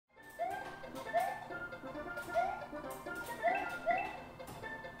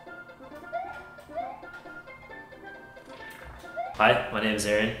Hi, my name is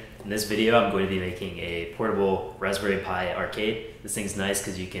Aaron. In this video I'm going to be making a portable Raspberry Pi arcade. This thing's nice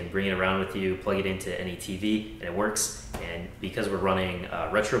because you can bring it around with you, plug it into any TV, and it works. And because we're running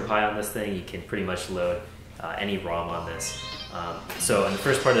Retropie on this thing, you can pretty much load any ROM on this. So in the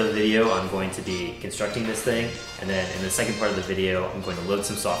first part of the video I'm going to be constructing this thing, and then in the second part of the video I'm going to load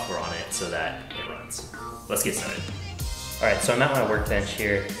some software on it so that it runs. Let's get started. Alright, so I'm at my workbench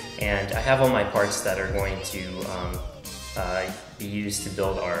here, and I have all my parts that are going to be used to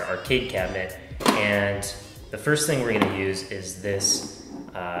build our arcade cabinet. And the first thing we're going to use is this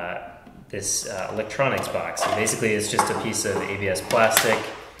electronics box. And basically it's just a piece of ABS plastic.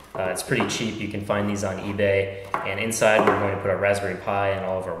 It's pretty cheap, you can find these on eBay. And inside we're going to put our Raspberry Pi and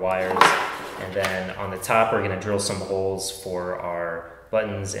all of our wires. And then on the top we're going to drill some holes for our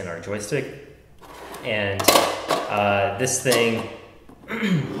buttons and our joystick. And this thing,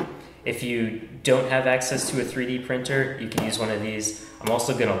 if you don't have access to a 3D printer, you can use one of these. I'm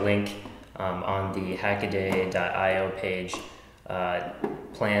also going to link on the hackaday.io page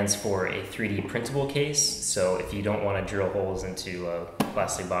plans for a 3D printable case. So if you don't want to drill holes into a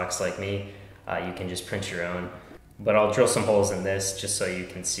plastic box like me, you can just print your own. But I'll drill some holes in this just so you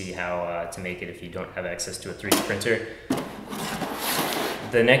can see how to make it if you don't have access to a 3D printer.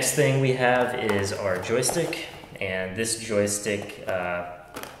 The next thing we have is our joystick, and this joystick,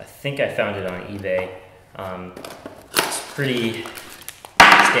 I think I found it on eBay. It's pretty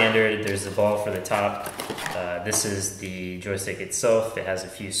standard. There's the ball for the top. This is the joystick itself. It has a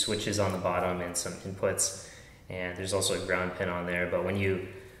few switches on the bottom and some inputs, and there's also a ground pin on there. But when you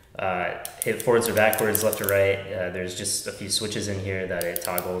hit forwards or backwards, left or right, there's just a few switches in here that it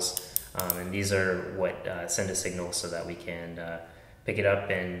toggles, and these are what send a signal so that we can pick it up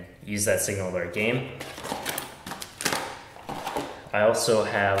and use that signal in our game. I also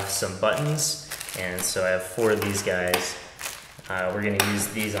have some buttons, and so I have 4 of these guys. We're going to use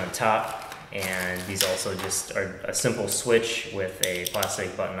these on top, and these also just are a simple switch with a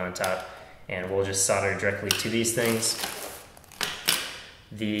plastic button on top, and we'll just solder directly to these things.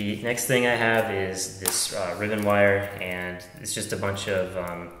 The next thing I have is this ribbon wire, and it's just a bunch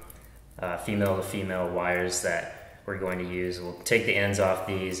of female to female wires that we're going to use. We'll take the ends off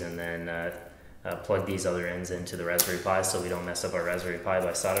these and then plug these other ends into the Raspberry Pi so we don't mess up our Raspberry Pi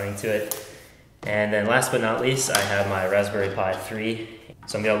by soldering to it. And then last but not least, I have my Raspberry Pi 3.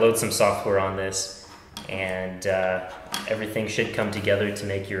 So I'm going to load some software on this, and everything should come together to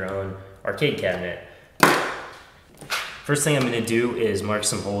make your own arcade cabinet. First thing I'm going to do is mark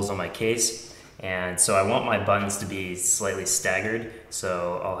some holes on my case, and so I want my buttons to be slightly staggered.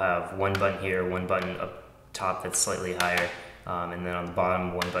 So I'll have one button here, one button up top that's slightly higher, and then on the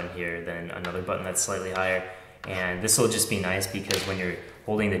bottom one button here, then another button that's slightly higher. And this will just be nice because when you're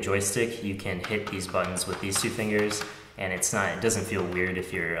holding the joystick you can hit these buttons with these 2 fingers, and it doesn't feel weird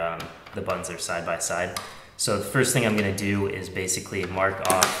if the buttons are side by side. So the first thing I'm going to do is basically mark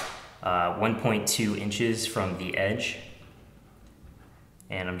off 1.2 inches from the edge,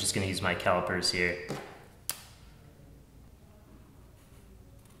 and I'm just going to use my calipers here.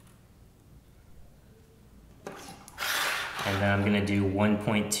 And then I'm going to do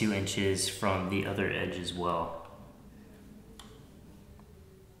 1.2 inches from the other edge as well.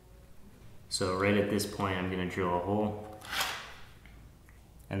 So right at this point I'm going to drill a hole.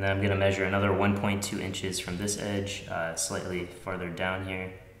 And then I'm going to measure another 1.2 inches from this edge, slightly farther down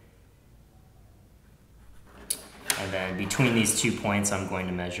here. And then between these 2 points I'm going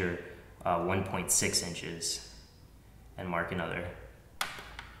to measure 1.6 inches and mark another.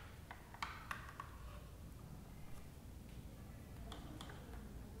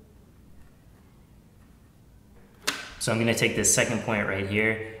 So I'm going to take this second point right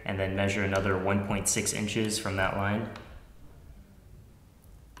here and then measure another 1.6 inches from that line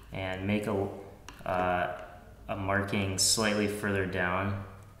and make a marking slightly further down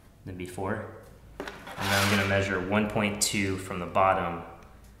than before. And then I'm going to measure 1.2 from the bottom,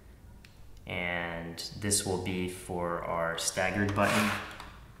 and this will be for our staggered button.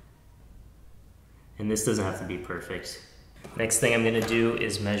 And this doesn't have to be perfect. Next thing I'm going to do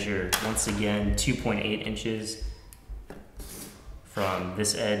is measure once again 2.8 inches from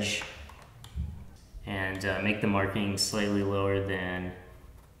this edge and make the marking slightly lower than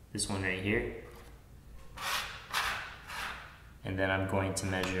this one right here. And then I'm going to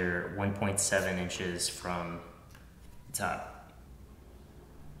measure 1.7 inches from the top.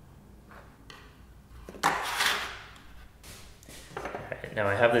 Alright, now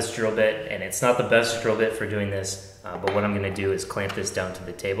I have this drill bit, and it's not the best drill bit for doing this, but what I'm going to do is clamp this down to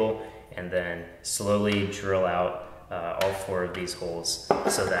the table and then slowly drill out all 4 of these holes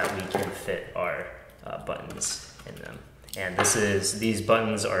so that we can fit our buttons in them. And these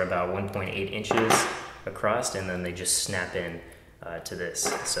buttons are about 1.8 inches across, and then they just snap in to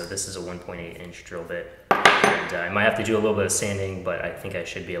this. So this is a 1.8 inch drill bit. And I might have to do a little bit of sanding, but I think I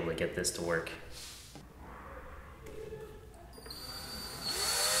should be able to get this to work.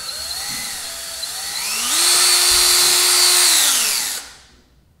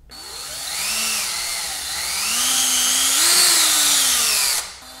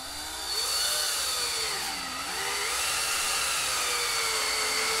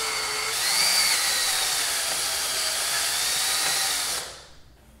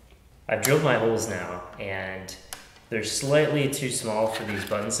 I've drilled my holes now, and they're slightly too small for these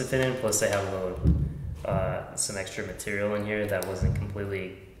buttons to fit in, plus I have some extra material in here that wasn't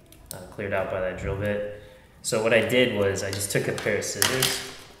completely cleared out by that drill bit. So what I did was I just took a pair of scissors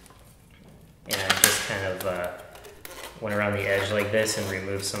and I just kind of went around the edge like this and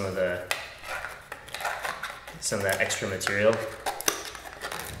removed some of that extra material.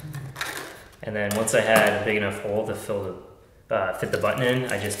 And then once I had a big enough hole to fit the button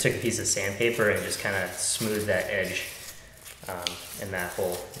in, I just took a piece of sandpaper and just kind of smoothed that edge in that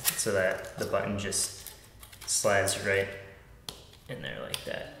hole so that the button just slides right in there like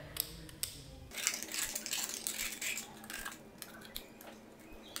that.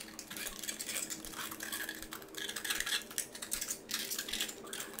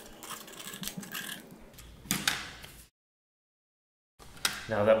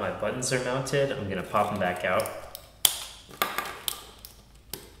 Now that my buttons are mounted, I'm going to pop them back out.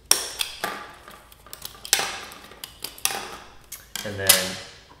 And then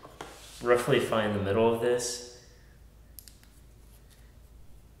roughly find the middle of this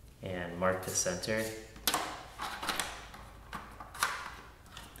and mark the center.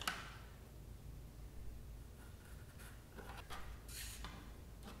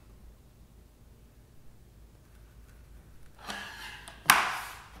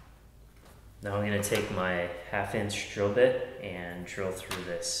 Now I'm going to take my 1/2 inch drill bit and drill through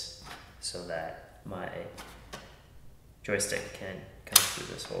this so that my joystick can come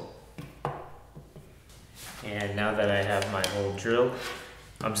through this hole. And now that I have my hole drilled,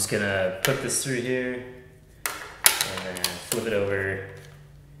 I'm just gonna put this through here and then flip it over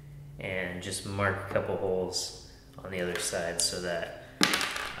and just mark a couple holes on the other side so that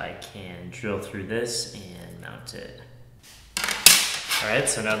I can drill through this and mount it. Alright,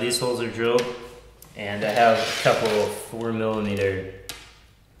 so now these holes are drilled, and I have a couple 4mm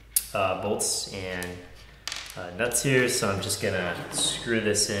bolts and nuts here, so I'm just gonna screw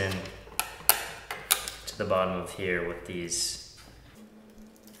this in to the bottom of here with these.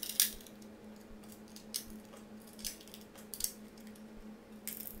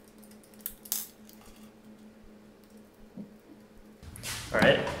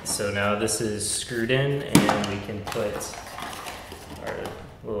 Alright, so now this is screwed in and we can put our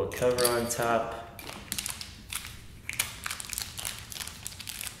little cover on top,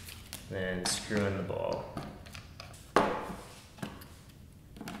 then screw in the ball.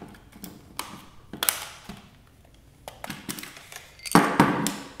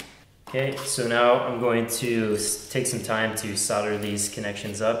 Okay, so now I'm going to take some time to solder these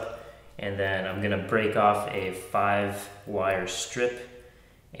connections up, and then I'm going to break off a 5-wire strip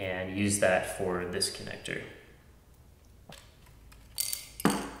and use that for this connector.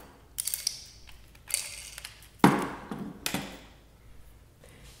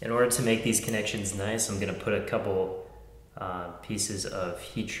 In order to make these connections nice, I'm going to put a couple pieces of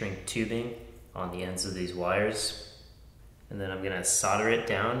heat shrink tubing on the ends of these wires, and then I'm going to solder it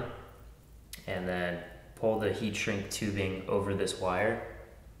down and then pull the heat shrink tubing over this wire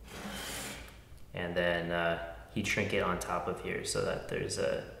and then heat shrink it on top of here so that there's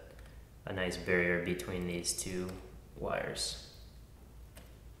a nice barrier between these two wires.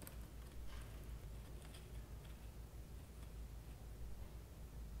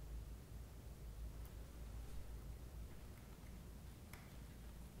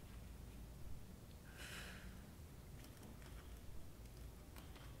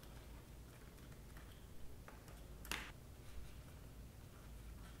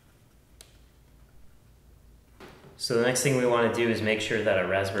 So the next thing we want to do is make sure that our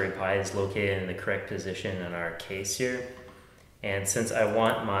Raspberry Pi is located in the correct position in our case here. And since I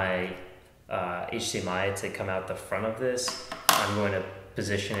want my HDMI to come out the front of this, I'm going to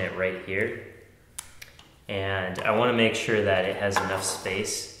position it right here. And I want to make sure that it has enough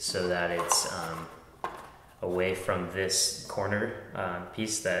space so that it's away from this corner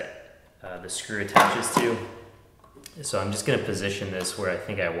piece that the screw attaches to. So I'm just going to position this where I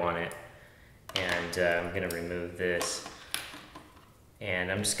think I want it. And I'm going to remove this,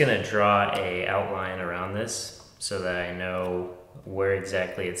 and I'm just going to draw a outline around this so that I know where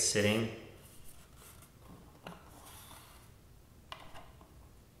exactly it's sitting.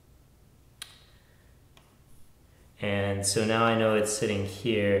 And so now I know it's sitting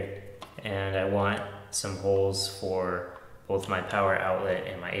here, and I want some holes for both my power outlet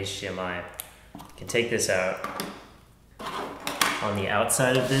and my HDMI. I can take this out. On the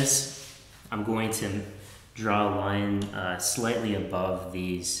outside of this, I'm going to draw a line slightly above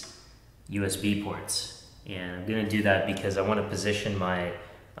these USB ports. And I'm going to do that because I want to position my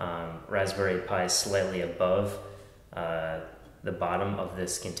Raspberry Pi slightly above the bottom of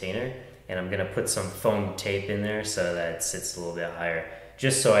this container. And I'm going to put some foam tape in there so that it sits a little bit higher,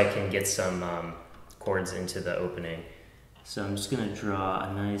 just so I can get some cords into the opening. So I'm just going to draw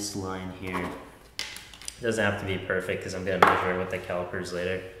a nice line here. It doesn't have to be perfect because I'm going to measure it with the calipers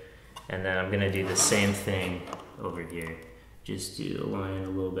later. And then I'm going to do the same thing over here. Just do a line a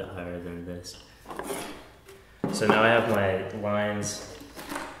little bit higher than this. So now I have my lines.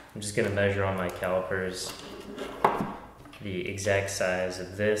 I'm just going to measure on my calipers the exact size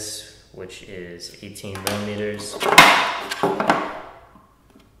of this, which is 18 millimeters.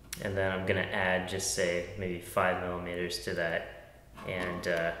 And then I'm going to add, just say, maybe 5 millimeters to that. And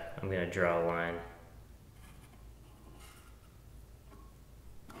I'm going to draw a line.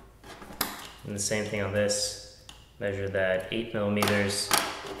 And the same thing on this, measure that 8 millimeters,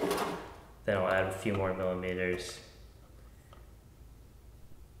 then I'll add a few more millimeters.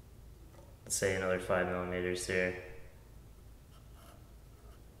 Let's say another 5 millimeters there.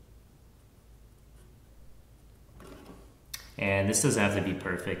 And this doesn't have to be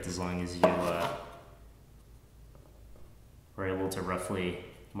perfect as long as you are able to roughly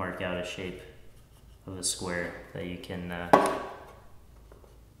mark out a shape of a square that you can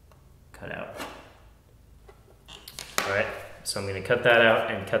cut out. Alright, so I'm going to cut that out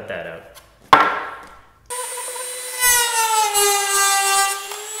and cut that out.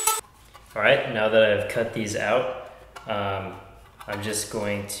 Alright, now that I've cut these out, I'm just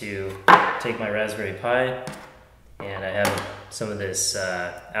going to take my Raspberry Pi, and I have some of this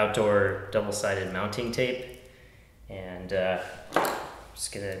outdoor double-sided mounting tape, and I'm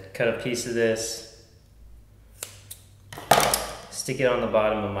just going to cut a piece of this, stick it on the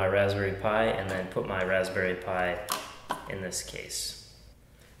bottom of my Raspberry Pi, and then put my Raspberry Pi in this case.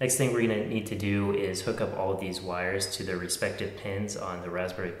 Next thing we're going to need to do is hook up all of these wires to their respective pins on the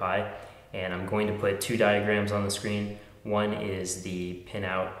Raspberry Pi, and I'm going to put two diagrams on the screen. One is the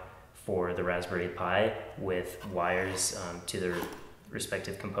pinout for the Raspberry Pi with wires to their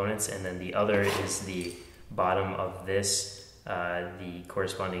respective components, and then the other is the bottom of this, the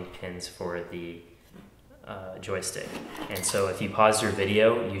corresponding pins for the joystick. And so if you pause your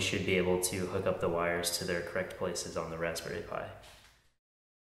video, you should be able to hook up the wires to their correct places on the Raspberry Pi.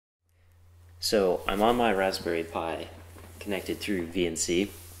 So I'm on my Raspberry Pi connected through VNC,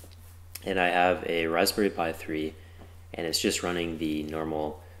 and I have a Raspberry Pi 3, and it's just running the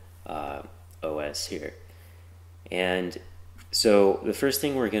normal OS here. And so the first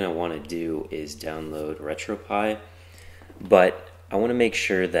thing we're going to want to do is download Retropie, but I want to make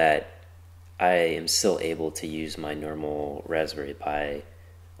sure that I am still able to use my normal Raspberry Pi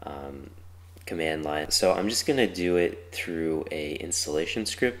command line. So I'm just going to do it through a installation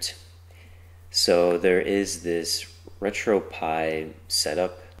script. So there is this Retropie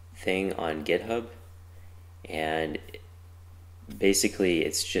setup thing on GitHub, and basically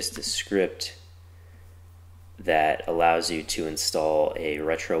it's just a script that allows you to install a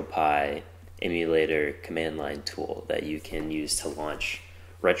Retropie emulator command line tool that you can use to launch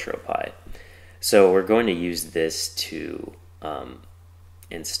Retropie. So we're going to use this to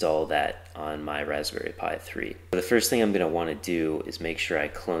install that on my Raspberry Pi 3. The first thing I'm going to want to do is make sure I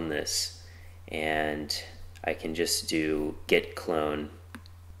clone this, and I can just do git clone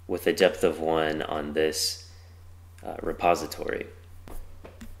with a depth of 1 on this repository.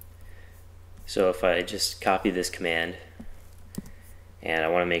 So if I just copy this command, and I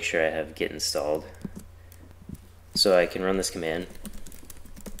want to make sure I have git installed, so I can run this command,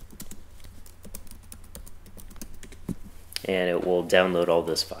 and it will download all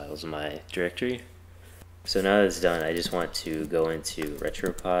those files in my directory. So now that it's done, I just want to go into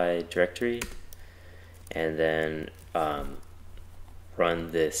Retropie directory and then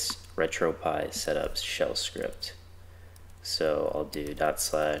run this Retropie setup shell script. So I'll do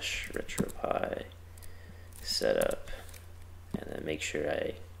 /retropie setup, and then make sure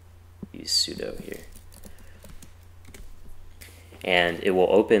I use sudo here. And it will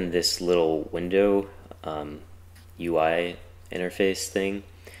open this little window UI interface thing,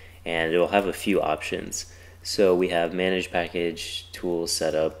 and it will have a few options. So we have manage package, tools,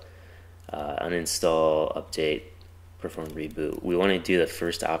 setup, uninstall, update, perform reboot. We want to do the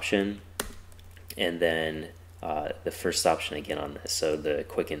first option and then the first option again on this, so the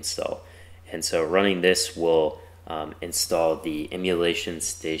quick install. And so running this will install the emulation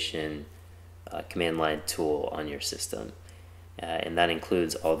station command line tool on your system. And that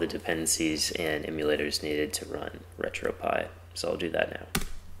includes all the dependencies and emulators needed to run Retropie. So I'll do that now.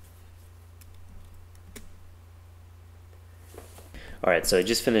 Alright, so I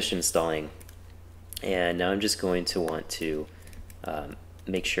just finished installing, and now I'm just going to want to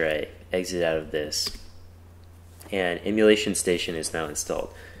make sure I exit out of this. And emulation station is now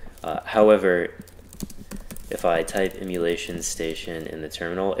installed. However, if I type emulation station in the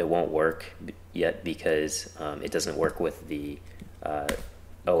terminal, it won't work yet because it doesn't work with the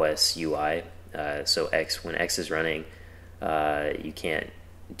OS UI. So when X is running, you can't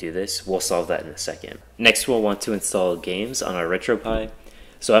do this. We'll solve that in a second. Next, we'll want to install games on our Retropie.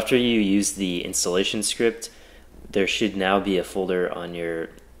 So after you use the installation script, there should now be a folder on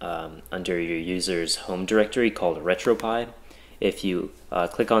your under your user's home directory called Retropie. If you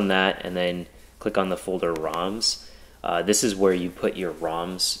click on that and then click on the folder ROMs, this is where you put your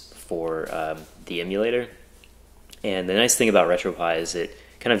ROMs for the emulator. And the nice thing about Retropie is it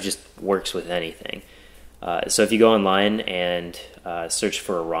kind of just works with anything. So if you go online and search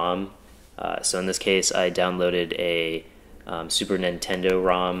for a ROM, so in this case I downloaded a Super Nintendo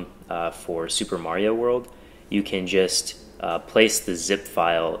ROM for Super Mario World, you can just place the zip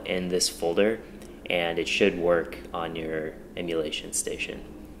file in this folder and it should work on your emulation station.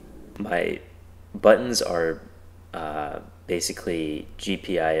 My buttons are basically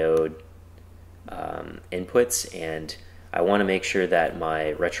GPIO inputs, and I want to make sure that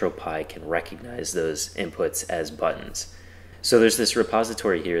my Retropie can recognize those inputs as buttons. So there's this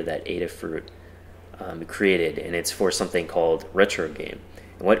repository here that Adafruit created, and it's for something called RetroGame.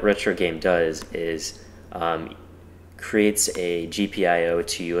 And what RetroGame does is creates a GPIO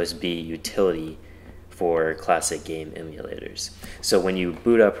to USB utility for classic game emulators. So when you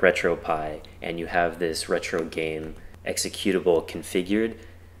boot up Retropie and you have this RetroGame executable configured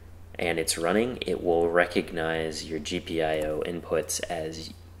and it's running, it will recognize your GPIO inputs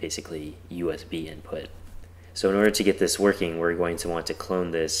as basically USB input. So in order to get this working, we're going to want to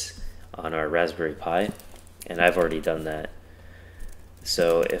clone this on our Raspberry Pi, and I've already done that.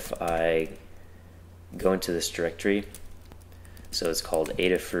 So if I go into this directory, so it's called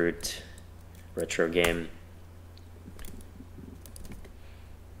Adafruit RetroGame,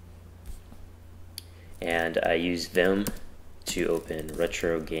 and I use Vim to open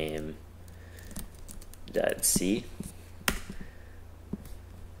retrogame.c.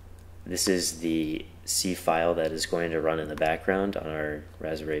 This is the C file that is going to run in the background on our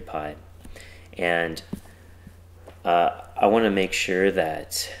Raspberry Pi, and I want to make sure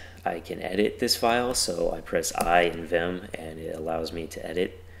that I can edit this file, so I press I in Vim and it allows me to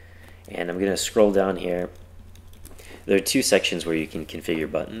edit. And I'm going to scroll down here. There are two sections where you can configure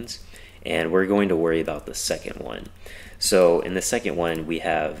buttons, and we're going to worry about the second one. So in the second one we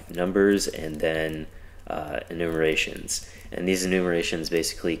have numbers and then enumerations, and these enumerations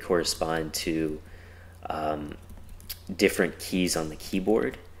basically correspond to different keys on the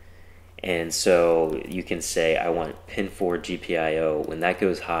keyboard. And so you can say I want pin 4 GPIO, when that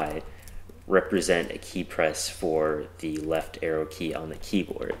goes high, represent a key press for the left arrow key on the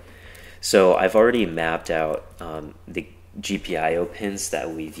keyboard. So I've already mapped out the GPIO pins that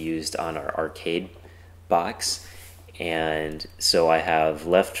we've used on our arcade box, and so I have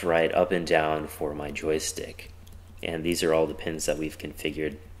left, right, up, and down for my joystick, and these are all the pins that we've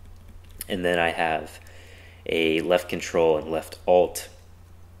configured. And then I have a left control and left alt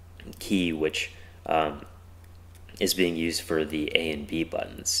key, which is being used for the A and B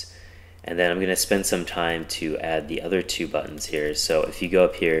buttons. And then I'm going to spend some time to add the other two buttons here. So if you go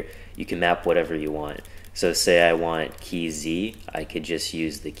up here, you can map whatever you want. So say I want key Z, I could just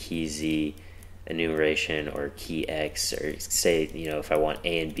use the key Z enumeration, or key X, or say, if I want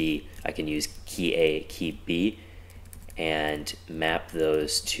A and B, I can use key A, key B, and map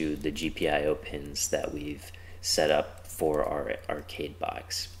those to the GPIO pins that we've set up for our arcade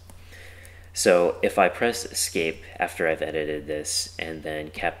box. So if I press escape after I've edited this and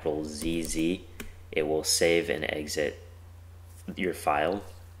then capital ZZ, it will save and exit your file.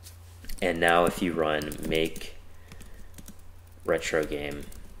 And now if you run make retrogame,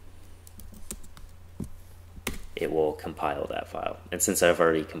 it will compile that file. And since I've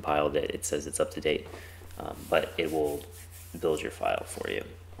already compiled it, it says it's up to date, but it will build your file for you.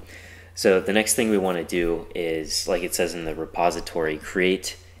 So the next thing we want to do is, like it says in the repository,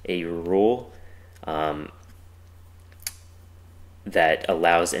 create a rule that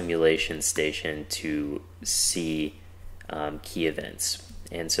allows emulation station to see key events.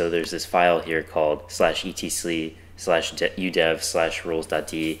 And so there's this file here called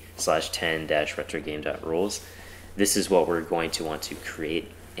 /etc/udev/rules.d/10-retrogame.rules. This is what we're going to want to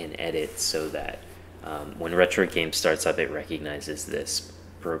create and edit so that when RetroGame starts up, it recognizes this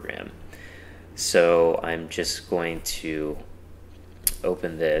program. So I'm just going to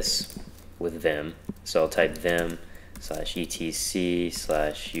open this with Vim. So I'll type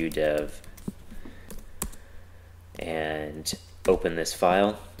vim/etc/udev and open this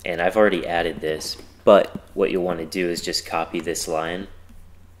file. And I've already added this, but what you'll want to do is just copy this line,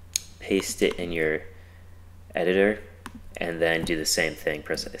 paste it in your editor, and then do the same thing.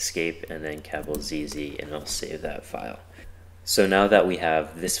 Press escape and then ZZ, and it'll save that file. So now that we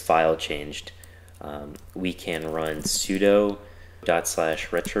have this file changed, we can run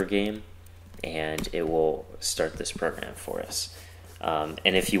sudo./retrogame, and it will start this program for us. And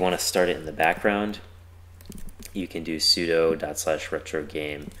if you want to start it in the background, you can do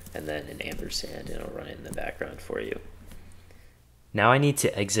sudo./retrogame and then an ampersand, and it'll run it in the background for you. Now I need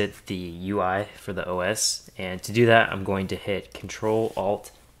to exit the UI for the OS, and to do that I'm going to hit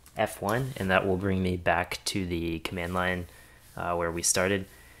Control-Alt-F1, and that will bring me back to the command line where we started.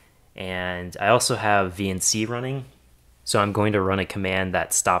 And I also have VNC running, so I'm going to run a command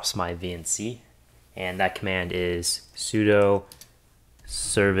that stops my VNC, and that command is sudo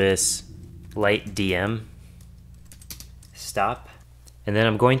service lightdm stop. And then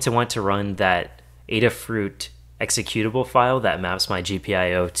I'm going to want to run that Adafruit executable file that maps my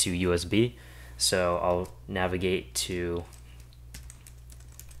GPIO to USB. So I'll navigate to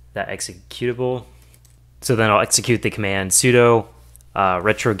that executable. So then I'll execute the command sudo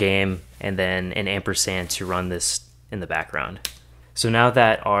retrogame and then an ampersand to run this in the background. So now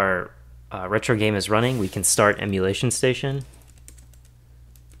that our retrogame is running, we can start Emulation Station.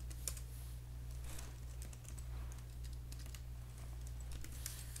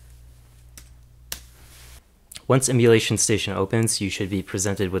 Once Emulation Station opens, you should be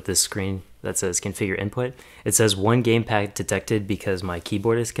presented with this screen that says Configure Input. It says one gamepad detected because my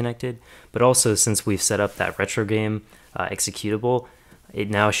keyboard is connected, but also since we've set up that retrogame executable, it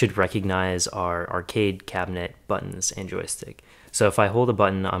now should recognize our arcade cabinet buttons and joystick. So if I hold a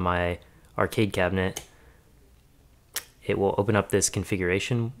button on my arcade cabinet, it will open up this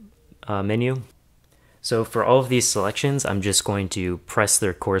configuration menu. So for all of these selections, I'm just going to press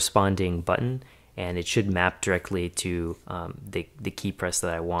their corresponding button, and it should map directly to the key press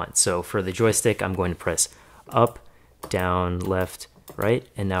that I want. So for the joystick, I'm going to press up, down, left, right,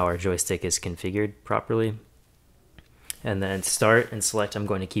 and now our joystick is configured properly. And then start and select, I'm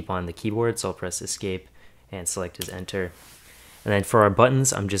going to keep on the keyboard, so I'll press escape and select as enter. And then for our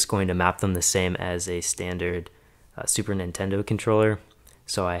buttons, I'm just going to map them the same as a standard Super Nintendo controller.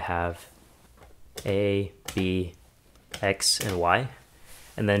 So I have A, B, X, and Y.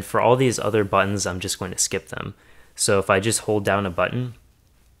 And then for all these other buttons, I'm just going to skip them. So if I just hold down a button,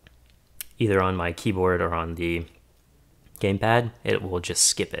 either on my keyboard or on the gamepad, it will just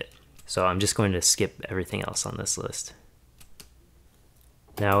skip it. So I'm just going to skip everything else on this list.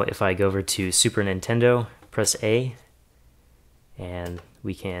 Now if I go over to Super Nintendo, press A, and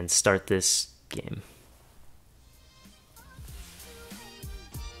we can start this game.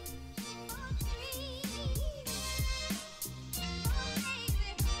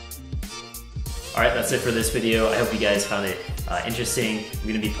 Alright, that's it for this video. I hope you guys found it interesting. I'm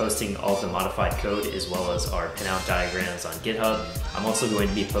going to be posting all of the modified code as well as our pinout diagrams on GitHub. I'm also going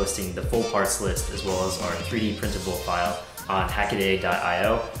to be posting the full parts list as well as our 3D printable file on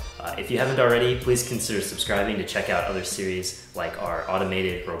hackaday.io. If you haven't already, please consider subscribing to check out other series like our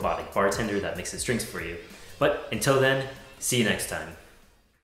automated robotic bartender that mixes drinks for you. But until then, see you next time.